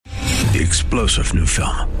The explosive new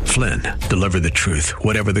film, Flynn, deliver the truth,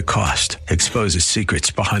 whatever the cost. Exposes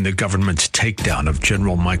secrets behind the government's takedown of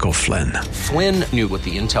General Michael Flynn. Flynn knew what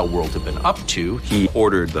the intel world had been up to. He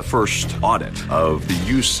ordered the first audit of the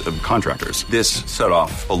use of contractors. This set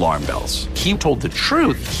off alarm bells. He told the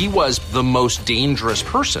truth. He was the most dangerous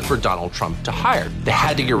person for Donald Trump to hire. They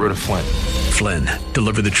had to get rid of Flynn. Flynn,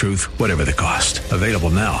 deliver the truth, whatever the cost. Available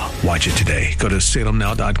now. Watch it today. Go to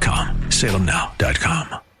salemnow.com.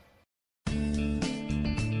 salemnow.com.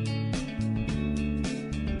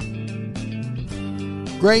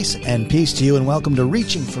 Grace and peace to you, and welcome to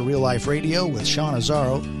Reaching for Real Life Radio with Sean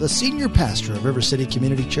Azzaro, the senior pastor of River City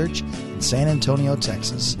Community Church in San Antonio,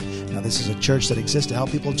 Texas. Now, this is a church that exists to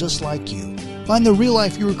help people just like you find the real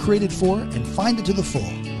life you were created for and find it to the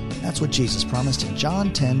full. That's what Jesus promised in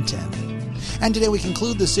John 10:10. And today we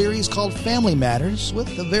conclude the series called Family Matters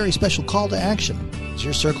with a very special call to action, as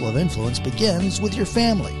your circle of influence begins with your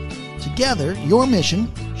family. Together, your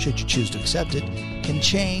mission, should you choose to accept it, can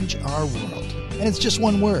change our world. And it's just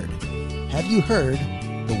one word. Have you heard?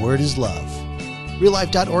 The word is love.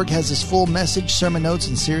 RealLife.org has this full message, sermon notes,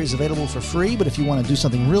 and series available for free. But if you want to do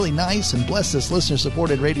something really nice and bless this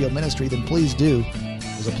listener-supported radio ministry, then please do.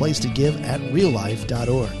 There's a place to give at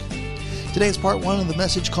RealLife.org. Today is part one of the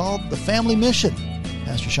message called The Family Mission.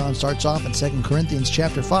 Pastor Sean starts off in 2 Corinthians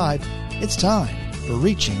chapter 5. It's time for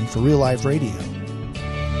Reaching for Real Life Radio.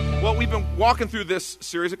 Well, we've been walking through this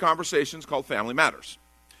series of conversations called Family Matters.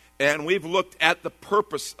 And we've looked at the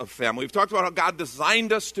purpose of family. We've talked about how God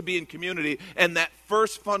designed us to be in community, and that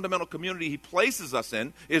first fundamental community He places us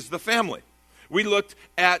in is the family. We looked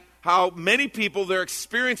at how many people, their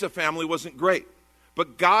experience of family wasn't great.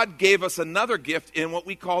 But God gave us another gift in what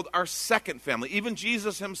we called our second family. Even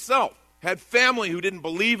Jesus Himself had family who didn't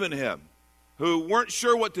believe in Him, who weren't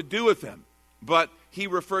sure what to do with Him. But He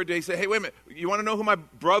referred to, He said, hey, wait a minute, you want to know who my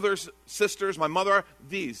brothers, sisters, my mother are?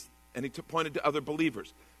 These. And He pointed to other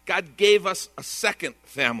believers. God gave us a second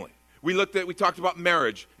family. We talked about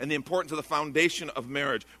marriage and the importance of the foundation of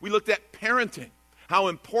marriage. We looked at parenting, how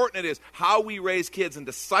important it is, how we raise kids and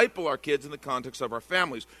disciple our kids in the context of our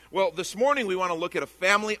families. Well, this morning we want to look at a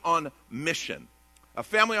family on mission. A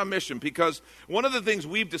family on mission, because one of the things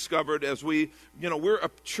we've discovered as we're a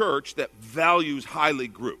church that values highly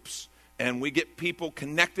groups. And we get people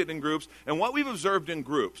connected in groups. And what we've observed in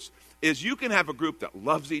groups is you can have a group that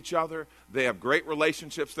loves each other, they have great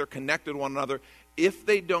relationships, they're connected to one another. If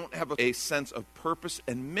they don't have a sense of purpose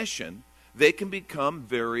and mission, they can become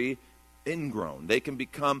very ingrown. They can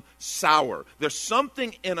become sour. There's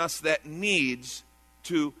something in us that needs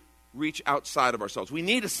to reach outside of ourselves. We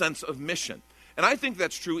need a sense of mission. And I think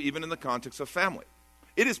that's true even in the context of family.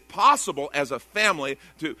 It is possible as a family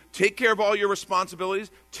to take care of all your responsibilities,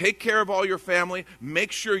 take care of all your family,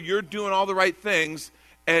 make sure you're doing all the right things,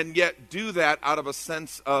 and yet do that out of a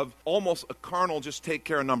sense of almost a carnal, just take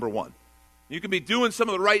care of number one. You can be doing some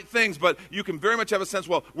of the right things, but you can very much have a sense,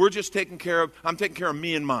 well, I'm taking care of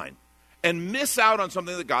me and mine, and miss out on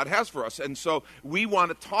something that God has for us. And so we want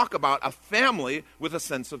to talk about a family with a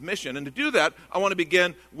sense of mission. And to do that, I want to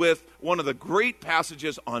begin with one of the great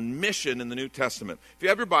passages on mission in the New Testament. If you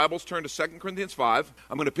have your Bibles, turn to 2 Corinthians 5.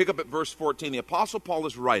 I'm going to pick up at verse 14. The Apostle Paul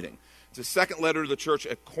is writing. It's his second letter to the church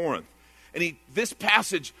at Corinth. And this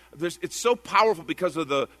passage, it's so powerful because of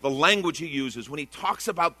the language he uses when he talks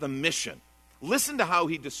about the mission. Listen to how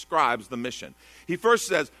he describes the mission. He first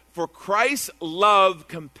says, for Christ's love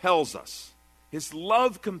compels us. His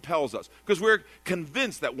love compels us because we're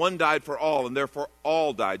convinced that one died for all and therefore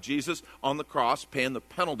all died. Jesus on the cross paying the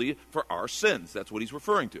penalty for our sins. That's what he's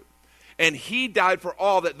referring to. And he died for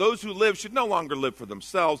all, that those who live should no longer live for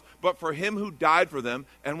themselves, but for him who died for them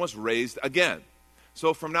and was raised again.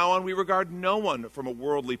 So from now on, we regard no one from a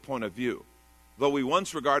worldly point of view. Though we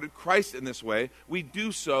once regarded Christ in this way, we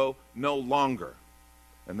do so no longer.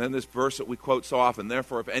 And then this verse that we quote so often,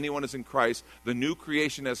 therefore, if anyone is in Christ, the new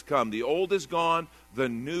creation has come. The old is gone, the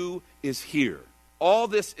new is here. All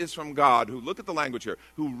this is from God, who, look at the language here,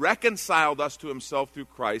 who reconciled us to himself through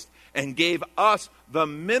Christ and gave us the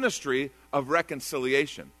ministry of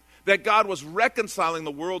reconciliation. That God was reconciling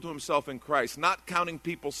the world to himself in Christ, not counting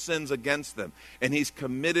people's sins against them. And he's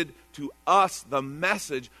committed to us the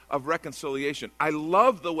message of reconciliation. I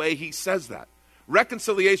love the way he says that.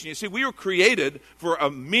 Reconciliation. You see, we were created for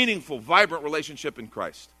a meaningful, vibrant relationship in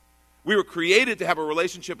Christ. We were created to have a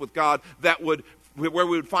relationship with God where we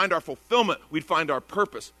would find our fulfillment, we'd find our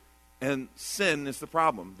purpose. And sin is the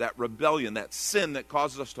problem, that rebellion, that sin that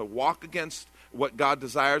causes us to walk against what God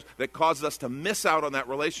desires, that causes us to miss out on that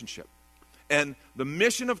relationship. And the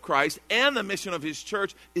mission of Christ and the mission of his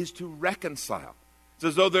church is to reconcile. It's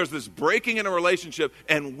as though there's this breaking in a relationship,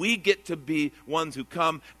 and we get to be ones who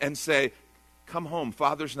come and say, come home.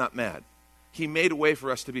 Father's not mad. He made a way for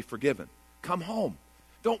us to be forgiven. Come home.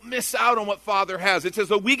 Don't miss out on what Father has. It's as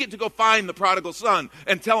though we get to go find the prodigal son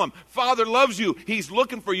and tell him, Father loves you. He's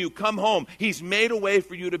looking for you. Come home. He's made a way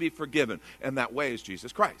for you to be forgiven. And that way is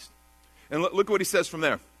Jesus Christ. And look what he says from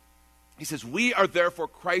there. He says, we are therefore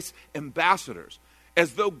Christ's ambassadors.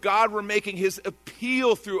 As though God were making his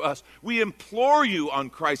appeal through us. We implore you on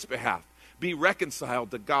Christ's behalf. Be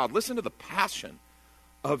reconciled to God. Listen to the passion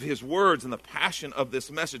of his words and the passion of this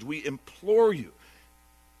message. We implore you.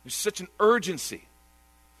 There's such an urgency.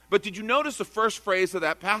 But did you notice the first phrase of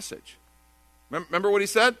that passage? Remember what he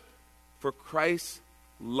said? For Christ's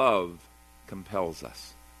love compels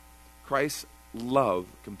us. Christ's love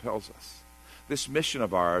compels us. This mission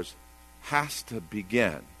of ours has to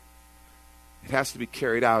begin. It has to be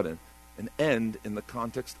carried out and end in the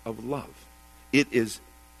context of love. It is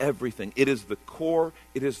everything. It is the core.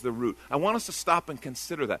 It is the root. I want us to stop and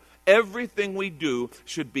consider that. Everything we do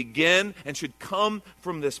should begin and should come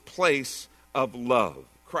from this place of love.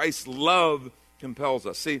 Christ's love compels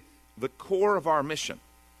us. See, the core of our mission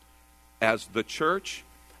as the church,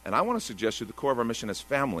 and I want to suggest to you the core of our mission as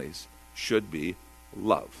families, should be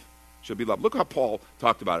love. Should be love. Look how Paul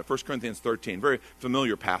talked about it. 1 Corinthians 13, very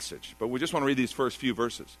familiar passage. But we just want to read these first few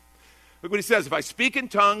verses. Look what he says. If I speak in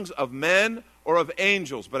tongues of men or of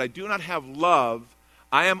angels, but I do not have love,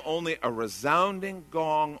 I am only a resounding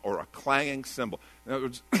gong or a clanging cymbal. In other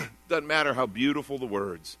words, it doesn't matter how beautiful the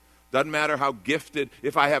words. Doesn't matter how gifted.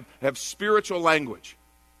 If I have spiritual language,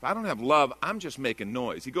 if I don't have love, I'm just making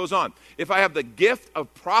noise. He goes on. If I have the gift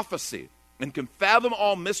of prophecy and can fathom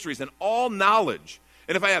all mysteries and all knowledge,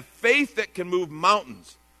 and if I have faith that can move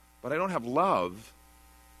mountains, but I don't have love,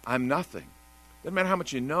 I'm nothing. Doesn't matter how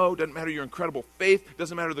much you know. Doesn't matter your incredible faith.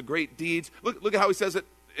 Doesn't matter the great deeds. Look at how he says it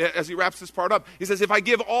as he wraps this part up. He says, if I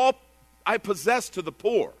give all I possess to the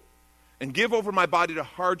poor, and give over my body to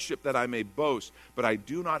hardship that I may boast, but I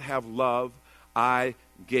do not have love, I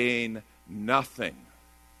gain nothing.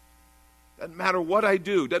 Doesn't matter what I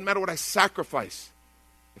do, doesn't matter what I sacrifice.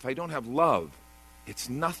 If I don't have love, it's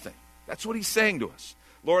nothing. That's what he's saying to us.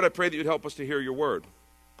 Lord, I pray that you'd help us to hear your word.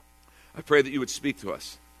 I pray that you would speak to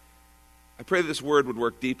us. I pray that this word would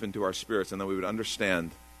work deep into our spirits and that we would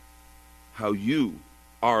understand how you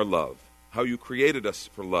are love, how you created us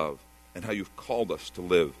for love, and how you've called us to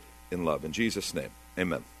live in love. In Jesus' name,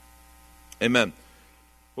 amen. Amen.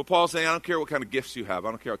 Well, Paul's saying, I don't care what kind of gifts you have. I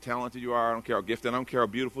don't care how talented you are. I don't care how gifted. I don't care how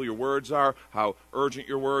beautiful your words are, how urgent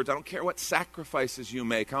your words. I don't care what sacrifices you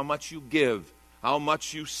make, how much you give, how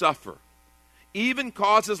much you suffer. Even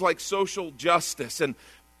causes like social justice. And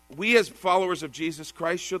we as followers of Jesus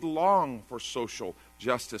Christ should long for social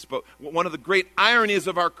justice. But one of the great ironies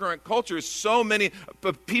of our current culture is so many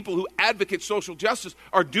people who advocate social justice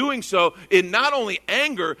are doing so in not only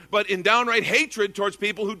anger, but in downright hatred towards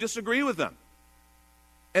people who disagree with them.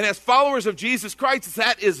 And as followers of Jesus Christ,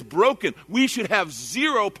 that is broken. We should have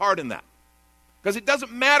zero part in that. Because it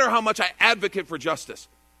doesn't matter how much I advocate for justice,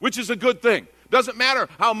 which is a good thing. Doesn't matter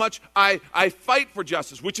how much I fight for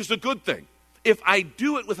justice, which is a good thing. If I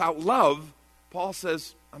do it without love, Paul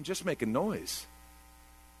says, I'm just making noise.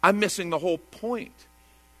 I'm missing the whole point.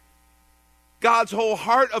 God's whole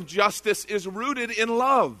heart of justice is rooted in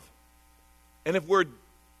love. And if we're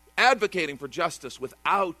advocating for justice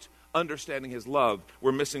without understanding his love,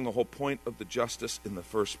 we're missing the whole point of the justice in the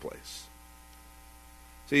first place.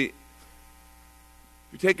 See, if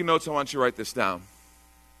you're taking notes, I want you to write this down.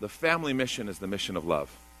 The family mission is the mission of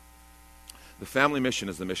love. The family mission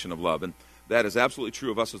is the mission of love. And that is absolutely true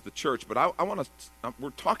of us as the church. But we're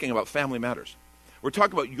talking about family matters. We're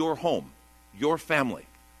talking about your home, your family,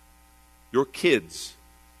 your kids,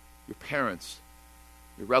 your parents,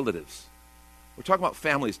 your relatives. We're talking about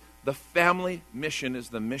families. The family mission is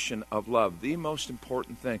the mission of love. The most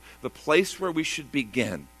important thing, the place where we should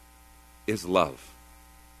begin is love.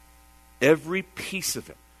 Every piece of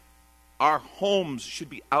it. Our homes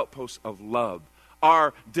should be outposts of love.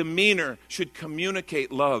 Our demeanor should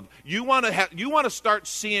communicate love. You want to start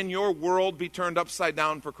seeing your world be turned upside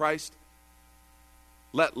down for Christ?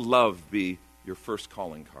 Let love be your first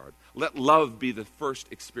calling card. Let love be the first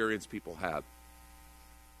experience people have.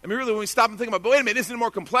 I mean, really, when we stop and think about, but wait a minute, isn't it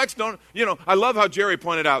more complex? I love how Jerry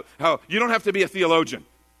pointed out how you don't have to be a theologian.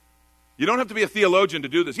 You don't have to be a theologian to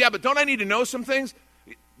do this. Yeah, but don't I need to know some things?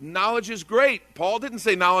 Knowledge is great. Paul didn't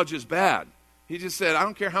say knowledge is bad. He just said, I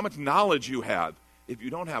don't care how much knowledge you have. If you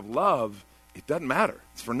don't have love, it doesn't matter.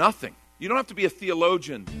 It's for nothing. You don't have to be a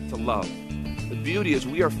theologian to love. The beauty is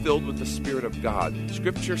we are filled with the Spirit of God.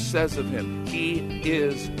 Scripture says of him, he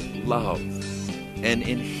is love. And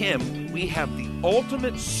in him, we have the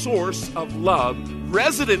ultimate source of love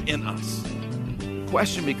resident in us. The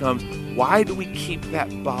question becomes, why do we keep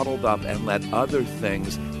that bottled up and let other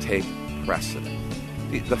things take precedent?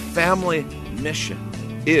 The family mission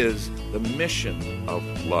is the mission of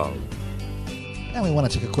love. And we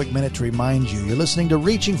want to take a quick minute to remind you, you're listening to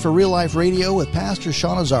Reaching for Real Life Radio with Pastor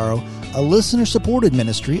Sean Azzaro, a listener-supported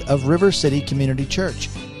ministry of River City Community Church,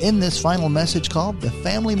 in this final message called The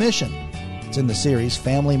Family Mission. It's in the series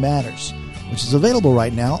Family Matters, which is available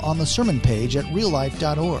right now on the sermon page at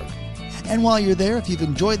reallife.org. And while you're there, if you've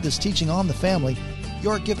enjoyed this teaching on the family,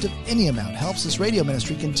 your gift of any amount helps this radio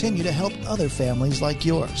ministry continue to help other families like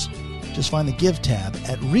yours. Just find the Give tab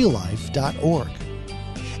at reallife.org.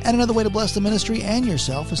 And another way to bless the ministry and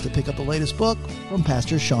yourself is to pick up the latest book from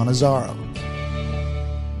Pastor Sean Azzaro.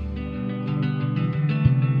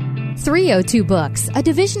 302 Books, a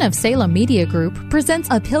division of Salem Media Group, presents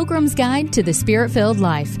A Pilgrim's Guide to the Spirit-Filled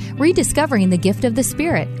Life, Rediscovering the Gift of the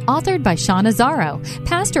Spirit, authored by Sean Azzaro,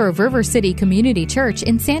 pastor of River City Community Church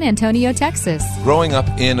in San Antonio, Texas. Growing up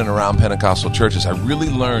in and around Pentecostal churches, I really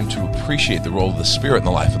learned to appreciate the role of the Spirit in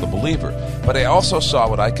the life of the believer. But I also saw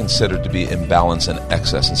what I considered to be imbalance and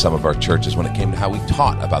excess in some of our churches when it came to how we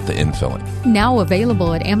taught about the infilling. Now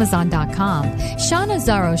available at Amazon.com, Sean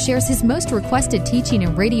Azzaro shares his most requested teaching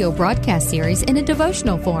and radio broadcast series in a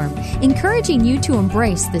devotional form, encouraging you to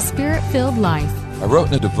embrace the Spirit-filled life. I wrote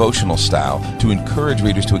in a devotional style to encourage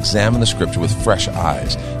readers to examine the Scripture with fresh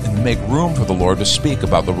eyes and make room for the Lord to speak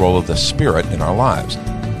about the role of the Spirit in our lives.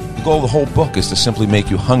 The goal of the whole book is to simply make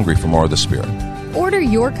you hungry for more of the Spirit. Order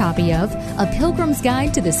your copy of A Pilgrim's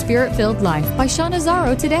Guide to the Spirit-Filled Life by Sean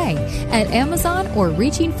Azzaro today at Amazon or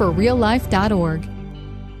reachingforreallife.org.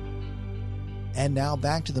 And now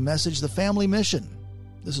back to the message, The Family Mission.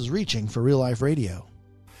 This is Reaching for Real Life Radio.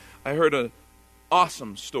 I heard an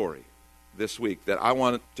awesome story this week that I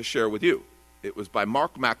wanted to share with you. It was by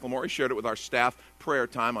Mark McLemore. He shared it with our staff prayer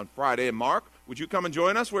time on Friday. And Mark, would you come and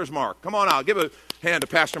join us? Where's Mark? Come on out. Give a hand to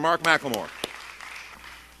Pastor Mark McLemore.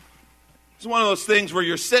 It's one of those things where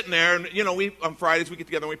you're sitting there, and, you know, on Fridays we get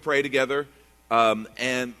together and we pray together.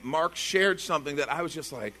 And Mark shared something that I was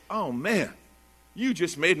just like, oh, man, you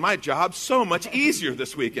just made my job so much easier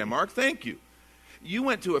this weekend, Mark. Thank you. You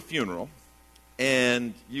went to a funeral,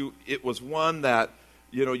 and it was one that,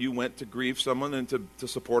 you know, you went to grieve someone and to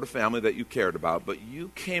support a family that you cared about, but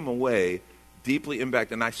you came away deeply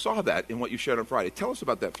impacted, and I saw that in what you shared on Friday. Tell us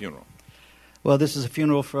about that funeral. Well, this is a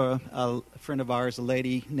funeral for a friend of ours, a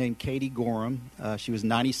lady named Katie Gorham. She was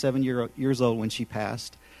 97 years old when she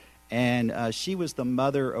passed, and she was the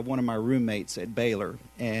mother of one of my roommates at Baylor.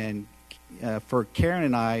 And for Karen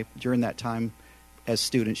and I, during that time as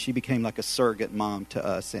students, she became like a surrogate mom to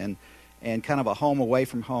us and kind of a home away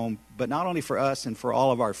from home, but not only for us and for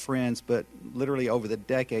all of our friends, but literally over the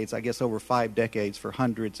decades, I guess over 5 decades, for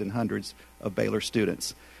hundreds and hundreds of Baylor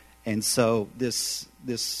students. And so this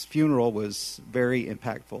funeral was very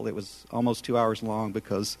impactful. It was almost 2 hours long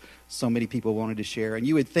because so many people wanted to share. And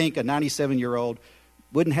you would think a 97-year-old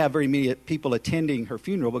wouldn't have very many people attending her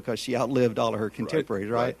funeral because she outlived all of her contemporaries,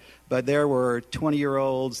 right? But there were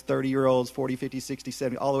 20-year-olds, 30-year-olds, 40, 50, 60,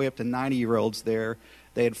 70, all the way up to 90-year-olds there.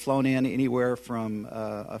 They had flown in anywhere from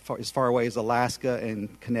as far away as Alaska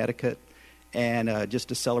and Connecticut, and just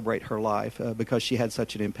to celebrate her life because she had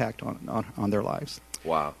such an impact on their lives.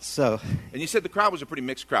 Wow. So, and you said the crowd was a pretty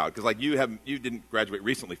mixed crowd because, like, you didn't graduate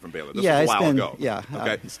recently from Baylor. This was a while ago. Yeah.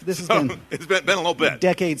 Okay. This has been it's been a little bit.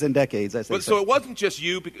 Decades and decades, I think. So it wasn't just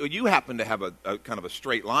you. You happened to have a kind of a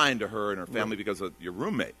straight line to her and her family because of your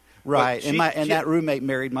roommate. Right. That roommate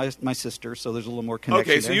married my sister, so there's a little more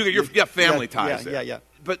connection. Okay, so you got family ties there. Yeah.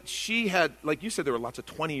 But she had, like you said, there were lots of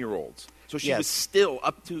 20-year-olds. So she was still,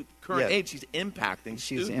 up to current age, she's impacting students.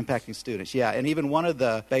 She was impacting students, yeah. And even one of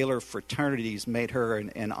the Baylor fraternities made her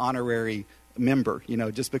an honorary member, you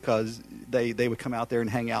know, just because they would come out there and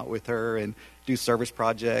hang out with her and do service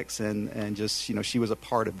projects and just, you know, she was a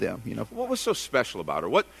part of them, you know. What was so special about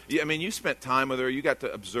her? You spent time with her. You got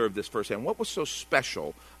to observe this firsthand. What was so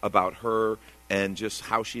special about her and just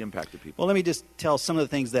how she impacted people? Well, let me just tell some of the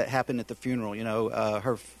things that happened at the funeral. You know,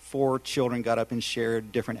 her 4 children got up and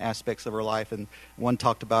shared different aspects of her life, and one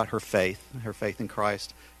talked about her faith in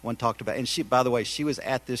Christ. One talked about, and she, by the way, she was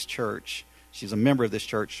at this church. She's a member of this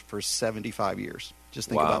church for 75 years. Just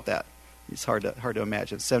think about that. It's hard to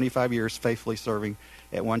imagine. 75 years faithfully serving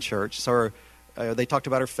at one church. So they talked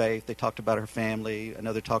about her faith. They talked about her family.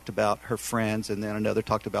 Another talked about her friends. And then another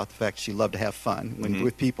talked about the fact she loved to have fun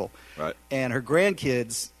with people. Right. And her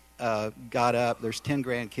grandkids got up. There's 10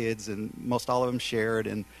 grandkids, and most all of them shared.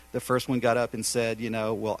 And the first one got up and said,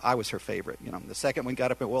 well, I was her favorite. The second one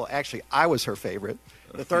got up and, well, actually, I was her favorite.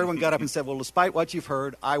 The third one got up and said, well, despite what you've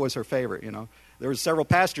heard, I was her favorite. There were several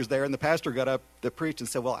pastors there, and the pastor got up to preach and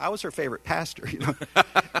said, well, I was her favorite pastor.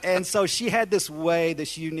 And so she had this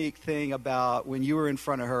unique thing about when you were in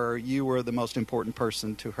front of her, you were the most important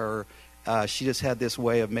person to her. She just had this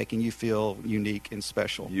way of making you feel unique and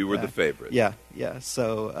special. You were the favorite. Yeah.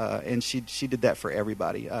 So, and she did that for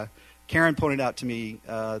everybody. Karen pointed out to me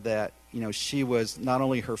that, she was not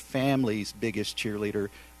only her family's biggest cheerleader,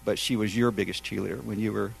 but she was your biggest cheerleader. When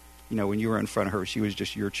you were in front of her, she was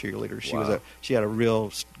just your cheerleader. She had a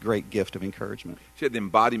real great gift of encouragement. She had the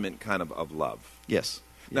embodiment kind of love. Yes.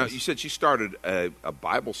 Now, you said she started a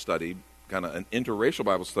Bible study, kind of an interracial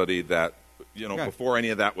Bible study that, Right. before any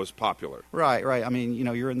of that was popular. Right. I mean,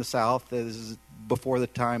 you're in the South. This is before the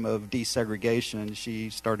time of desegregation. She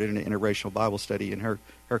started an interracial Bible study in her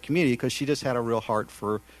community because she just had a real heart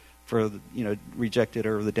for rejected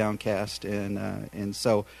or the downcast, and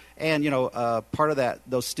so part of that,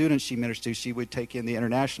 those students she ministered to, she would take in the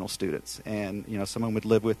international students, and someone would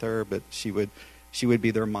live with her, but she would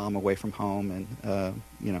be their mom away from home, and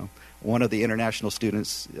one of the international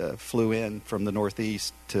students flew in from the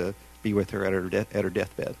Northeast to be with her at her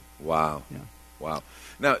deathbed. Wow. Yeah. Wow.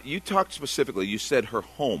 Now, you talked specifically, you said her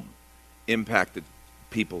home impacted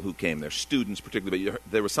people who came there, students particularly, but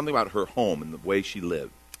there was something about her home and the way she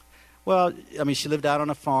lived. Well, I mean, she lived out on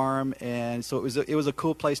a farm, and so it was a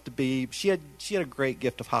cool place to be. She had a great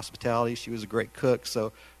gift of hospitality. She was a great cook,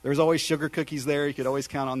 so there was always sugar cookies there. You could always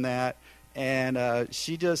count on that. And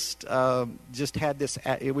she just had this.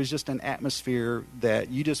 It was just an atmosphere that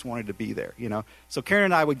you just wanted to be there, So Karen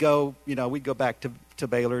and I would go. We'd go back to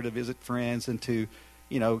Baylor to visit friends and to,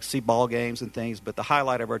 see ball games and things. But the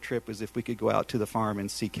highlight of our trip was if we could go out to the farm and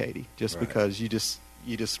see Katie, just right. Because you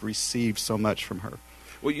just received so much from her.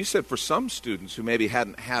 Well, you said for some students who maybe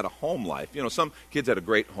hadn't had a home life, some kids had a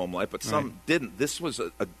great home life, but some didn't. This was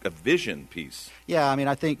a vision piece. Yeah, I mean,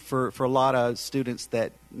 I think for a lot of students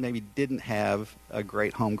that maybe didn't have a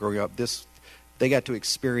great home growing up, they got to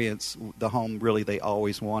experience the home really they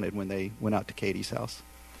always wanted when they went out to Katie's house.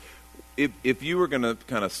 If you were going to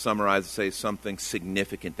kind of summarize, say something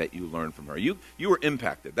significant that you learned from her, you were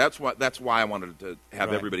impacted. That's why I wanted to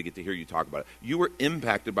have everybody get to hear you talk about it. You were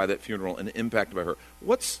impacted by that funeral and impacted by her.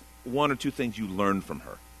 What's one or two things you learned from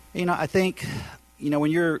her? I think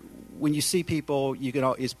when you see people,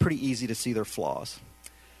 it's pretty easy to see their flaws.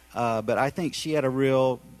 But I think she had a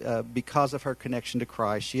real, because of her connection to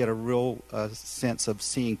Christ, she had a real sense of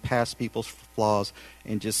seeing past people's flaws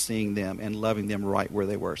and just seeing them and loving them right where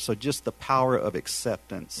they were. So just the power of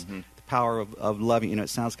acceptance, the power of loving, it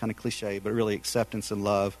sounds kind of cliche, but really acceptance and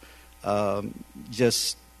love,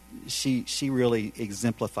 she really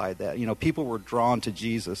exemplified that. People were drawn to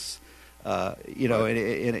Jesus, in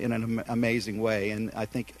an amazing way. And I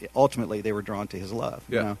think ultimately they were drawn to his love,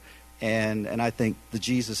 And I think the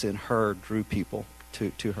Jesus in her drew people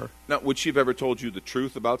to her. Now, would she have ever told you the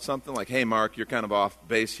truth about something? Like, hey, Mark, you're kind of off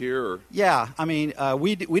base here? Or? Yeah. I mean,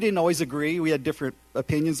 we didn't always agree. We had different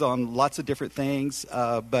opinions on lots of different things.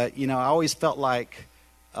 But, I always felt like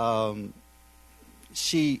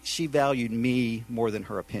she valued me more than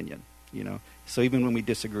her opinion, So even when we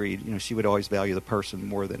disagreed, she would always value the person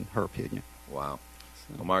more than her opinion. Wow.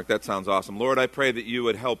 So. Well, Mark, that sounds awesome. Lord, I pray that you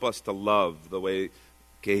would help us to love the way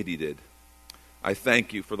Katie did. I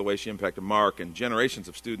thank you for the way she impacted Mark and generations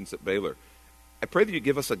of students at Baylor. I pray that you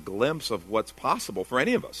give us a glimpse of what's possible for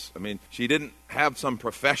any of us. I mean, she didn't have some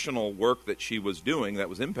professional work that she was doing that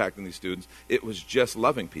was impacting these students. It was just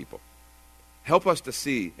loving people. Help us to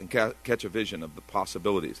see and catch a vision of the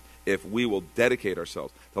possibilities if we will dedicate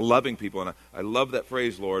ourselves to loving people. And I love that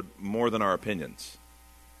phrase, Lord, more than our opinions,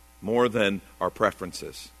 more than our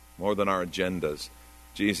preferences, more than our agendas.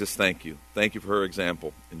 Jesus, thank you. Thank you for her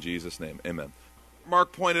example. In Jesus' name, amen.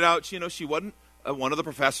 Mark pointed out, she wasn't one of the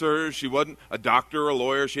professors. She wasn't a doctor or a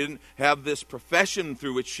lawyer. She didn't have this profession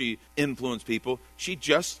through which she influenced people. She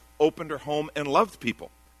just opened her home and loved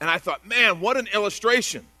people. And I thought, man, what an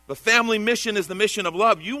illustration. The family mission is the mission of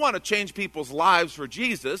love. You want to change people's lives for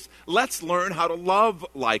Jesus. Let's learn how to love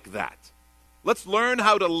like that. Let's learn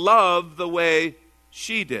how to love the way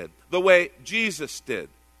she did, the way Jesus did,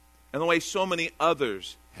 and the way so many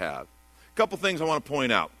others have. A couple things I want to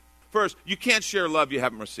point out. First, you can't share love you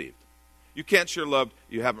haven't received. You can't share love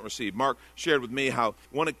you haven't received. Mark shared with me how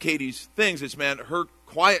one of Katie's things is, her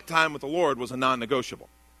quiet time with the Lord was a non-negotiable.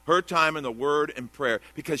 Her time in the Word and prayer,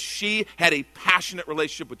 because she had a passionate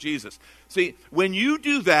relationship with Jesus. See, when you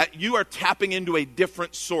do that, you are tapping into a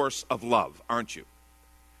different source of love, aren't you?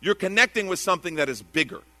 You're connecting with something that is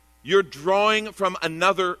bigger. You're drawing from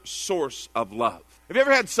another source of love. Have you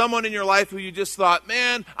ever had someone in your life who you just thought,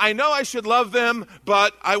 man, I know I should love them,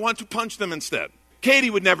 but I want to punch them instead? Katie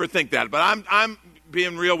would never think that, but I'm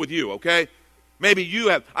being real with you, okay? Maybe you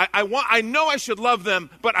have. I know I should love them,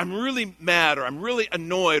 but I'm really mad, or I'm really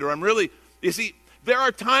annoyed, or you see, there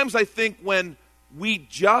are times I think when we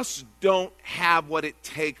just don't have what it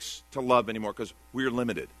takes to love anymore because we're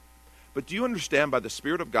limited. But do you understand, by the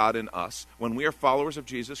Spirit of God in us, when we are followers of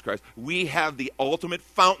Jesus Christ, we have the ultimate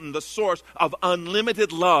fountain, the source of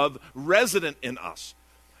unlimited love resident in us.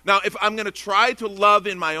 Now, if I'm going to try to love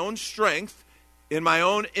in my own strength, in my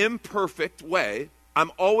own imperfect way,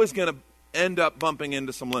 I'm always going to end up bumping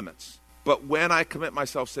into some limits. But when I commit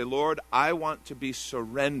myself, say, Lord, I want to be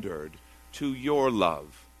surrendered to your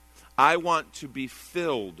love. I want to be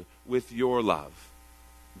filled with your love.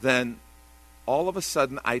 Then all of a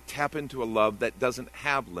sudden, I tap into a love that doesn't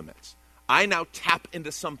have limits. I now tap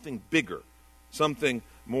into something bigger, something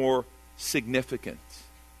more significant.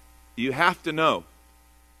 You have to know,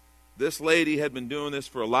 this lady had been doing this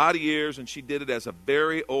for a lot of years, and she did it as a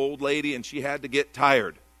very old lady, and she had to get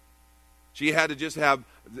tired. She had to just have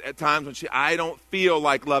at times when I don't feel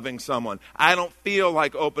like loving someone. I don't feel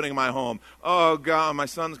like opening my home. Oh, God, my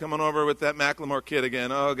son's coming over with that Macklemore kid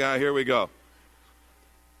again. Oh, God, here we go.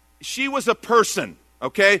 She was a person,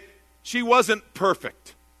 okay? She wasn't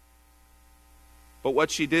perfect. But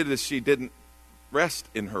what she did is she didn't rest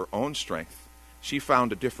in her own strength. She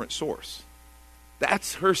found a different source.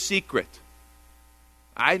 That's her secret.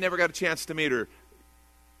 I never got a chance to meet her.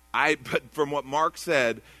 But from what Mark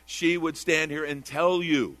said, she would stand here and tell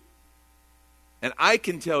you. And I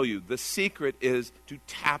can tell you, the secret is to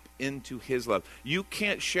tap into his love. You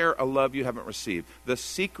can't share a love you haven't received. The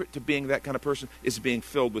secret to being that kind of person is being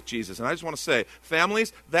filled with Jesus. And I just want to say,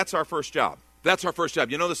 families, that's our first job. That's our first job.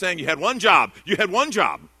 You know the saying, you had one job. You had one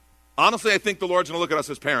job. Honestly, I think the Lord's going to look at us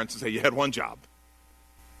as parents and say, you had one job.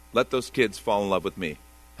 Let those kids fall in love with me.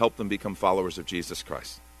 Help them become followers of Jesus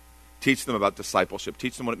Christ. Teach them about discipleship.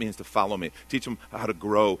 Teach them what it means to follow me. Teach them how to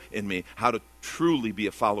grow in me, how to truly be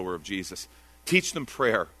a follower of Jesus. Teach them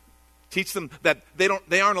prayer. Teach them that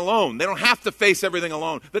they aren't alone. They don't have to face everything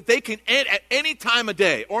alone. That they can, at any time of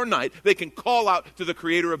day or night, they can call out to the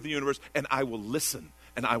creator of the universe, and I will listen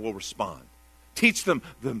and I will respond. Teach them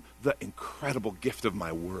the incredible gift of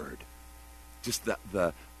my word. Just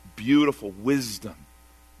the beautiful wisdom,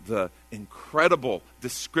 the incredible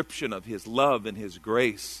description of his love and his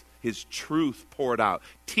grace, his truth poured out.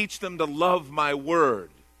 Teach them to love my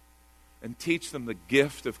word, and teach them the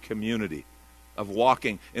gift of community, of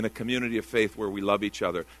walking in a community of faith where we love each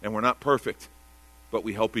other. And we're not perfect, but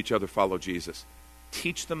we help each other follow Jesus.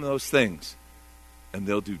 Teach them those things, and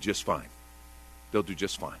they'll do just fine. They'll do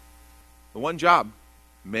just fine. The one job,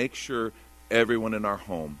 make sure everyone in our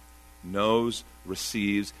home knows,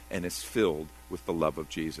 receives, and is filled with the love of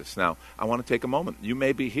Jesus. Now, I want to take a moment. You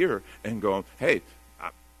may be here and go, hey,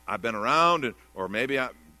 I've been around, or maybe I'm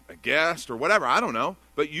a guest or whatever, I don't know.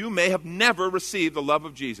 But you may have never received the love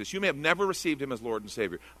of Jesus. You may have never received him as Lord and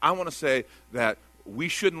Savior. I want to say that we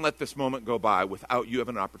shouldn't let this moment go by without you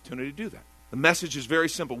having an opportunity to do that. The message is very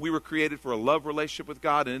simple. We were created for a love relationship with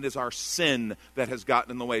God, and it is our sin that has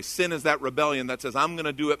gotten in the way. Sin is that rebellion that says, I'm going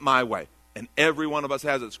to do it my way. And every one of us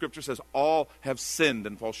has it. Scripture says all have sinned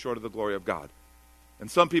and fall short of the glory of God. And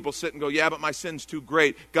some people sit and go, yeah, but my sin's too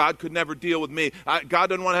great. God could never deal with me. God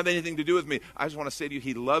doesn't want to have anything to do with me. I just want to say to you,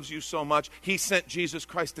 he loves you so much. He sent Jesus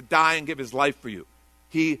Christ to die and give his life for you.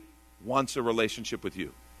 He wants a relationship with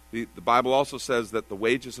you. The Bible also says that the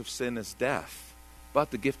wages of sin is death, but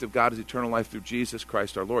the gift of God is eternal life through Jesus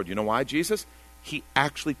Christ our Lord. You know why, Jesus? He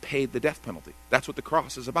actually paid the death penalty. That's what the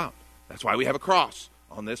cross is about. That's why we have a cross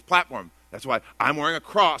on this platform. That's why I'm wearing a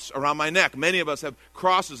cross around my neck. Many of us have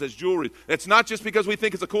crosses as jewelry. It's not just because we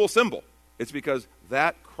think it's a cool symbol. It's because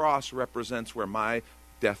that cross represents where my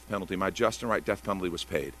death penalty, my just and right death penalty was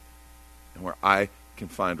paid, and where I can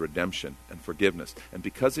find redemption and forgiveness. And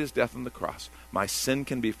because of his death on the cross, my sin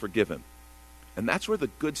can be forgiven. And that's where the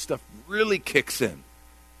good stuff really kicks in.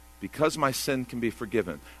 Because my sin can be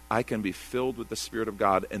forgiven, I can be filled with the Spirit of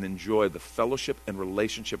God and enjoy the fellowship and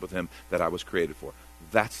relationship with him that I was created for.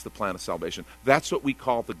 That's the plan of salvation. That's what we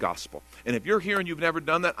call the gospel. And if you're here and you've never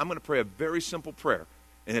done that, I'm going to pray a very simple prayer.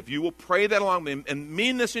 And if you will pray that along with me and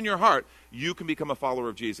mean this in your heart, you can become a follower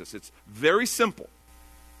of Jesus. It's very simple.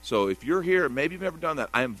 So if you're here and maybe you've never done that,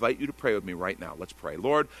 I invite you to pray with me right now. Let's pray.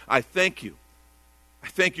 Lord, I thank you. I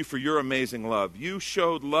thank you for your amazing love. You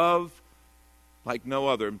showed love like no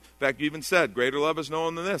other. In fact, you even said, greater love is no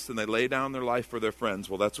one than this, and they lay down their life for their friends.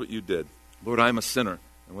 Well, that's what you did. Lord, I am a sinner,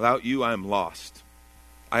 and without you, I am lost.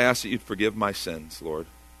 I ask that you'd forgive my sins, Lord.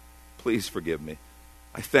 Please forgive me.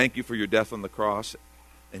 I thank you for your death on the cross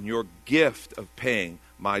and your gift of paying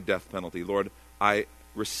my death penalty. Lord, I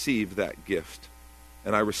receive that gift,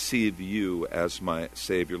 and I receive you as my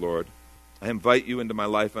Savior, Lord. I invite you into my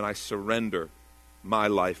life, and I surrender my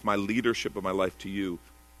life, my leadership of my life to you.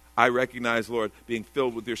 I recognize, Lord, being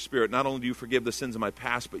filled with your Spirit, not only do you forgive the sins of my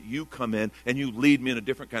past, but you come in and you lead me in a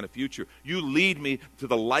different kind of future. You lead me to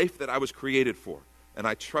the life that I was created for, and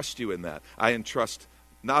I trust you in that. I entrust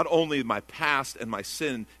not only my past and my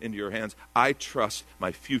sin into your hands, I trust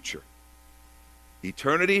my future.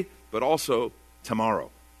 Eternity, but also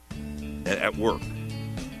tomorrow at work,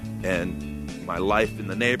 and my life in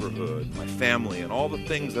the neighborhood, my family, and all the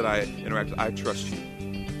things that I interact with. I trust you,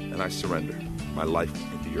 and I surrender my life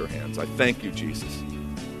into your hands. I thank you, Jesus.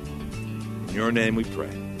 In your name we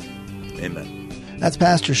pray. Amen. That's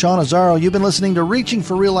Pastor Sean Azzaro. You've been listening to Reaching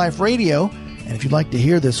for Real Life Radio. And if you'd like to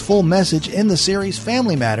hear this full message in the series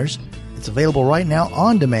Family Matters, it's available right now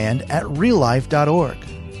on demand at reallife.org.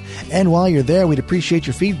 And while you're there, we'd appreciate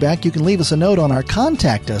your feedback. You can leave us a note on our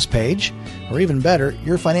Contact Us page, or even better,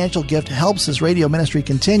 your financial gift helps this radio ministry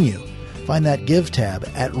continue. Find that Give tab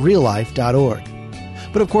at reallife.org.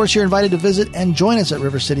 But of course, you're invited to visit and join us at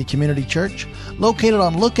River City Community Church, located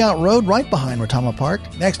on Lookout Road right behind Rotama Park,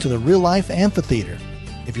 next to the Real Life Amphitheater.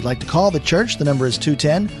 If you'd like to call the church, the number is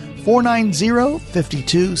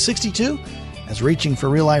 210-490-5262, as Reaching for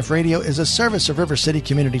Real Life Radio is a service of River City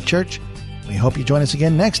Community Church. We hope you join us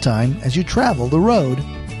again next time as you travel the road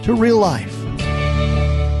to real life.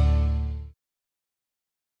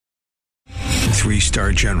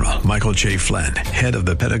 3-star General Michael J. Flynn, head of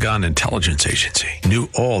the Pentagon Intelligence Agency, knew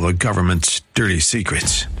all the government's dirty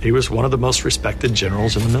secrets. He was one of the most respected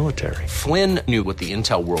generals in the military. Flynn knew what the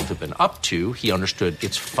intel world had been up to. He understood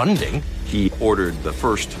its funding. He ordered the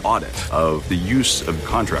first audit of the use of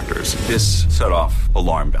contractors. This set off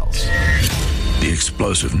alarm bells. The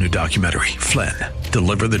explosive new documentary, Flynn,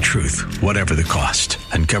 Deliver the Truth, Whatever the Cost,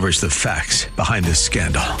 uncovers the facts behind this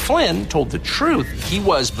scandal. Flynn told the truth. He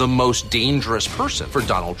was the most dangerous person for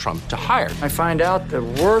Donald Trump to hire. I find out the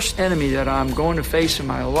worst enemy that I'm going to face in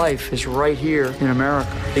my life is right here in America.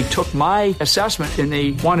 They took my assessment and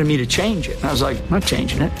they wanted me to change it. And I was like, I'm not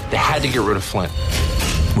changing it. They had to get rid of Flynn.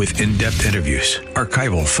 With in-depth interviews,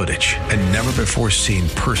 archival footage, and never-before-seen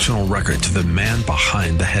personal records of the man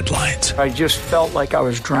behind the headlines. I just felt like I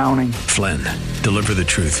was drowning. Flynn, Deliver the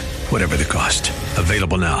Truth, Whatever the Cost.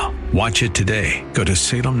 Available now. Watch it today. Go to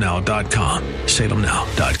salemnow.com.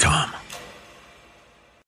 salemnow.com.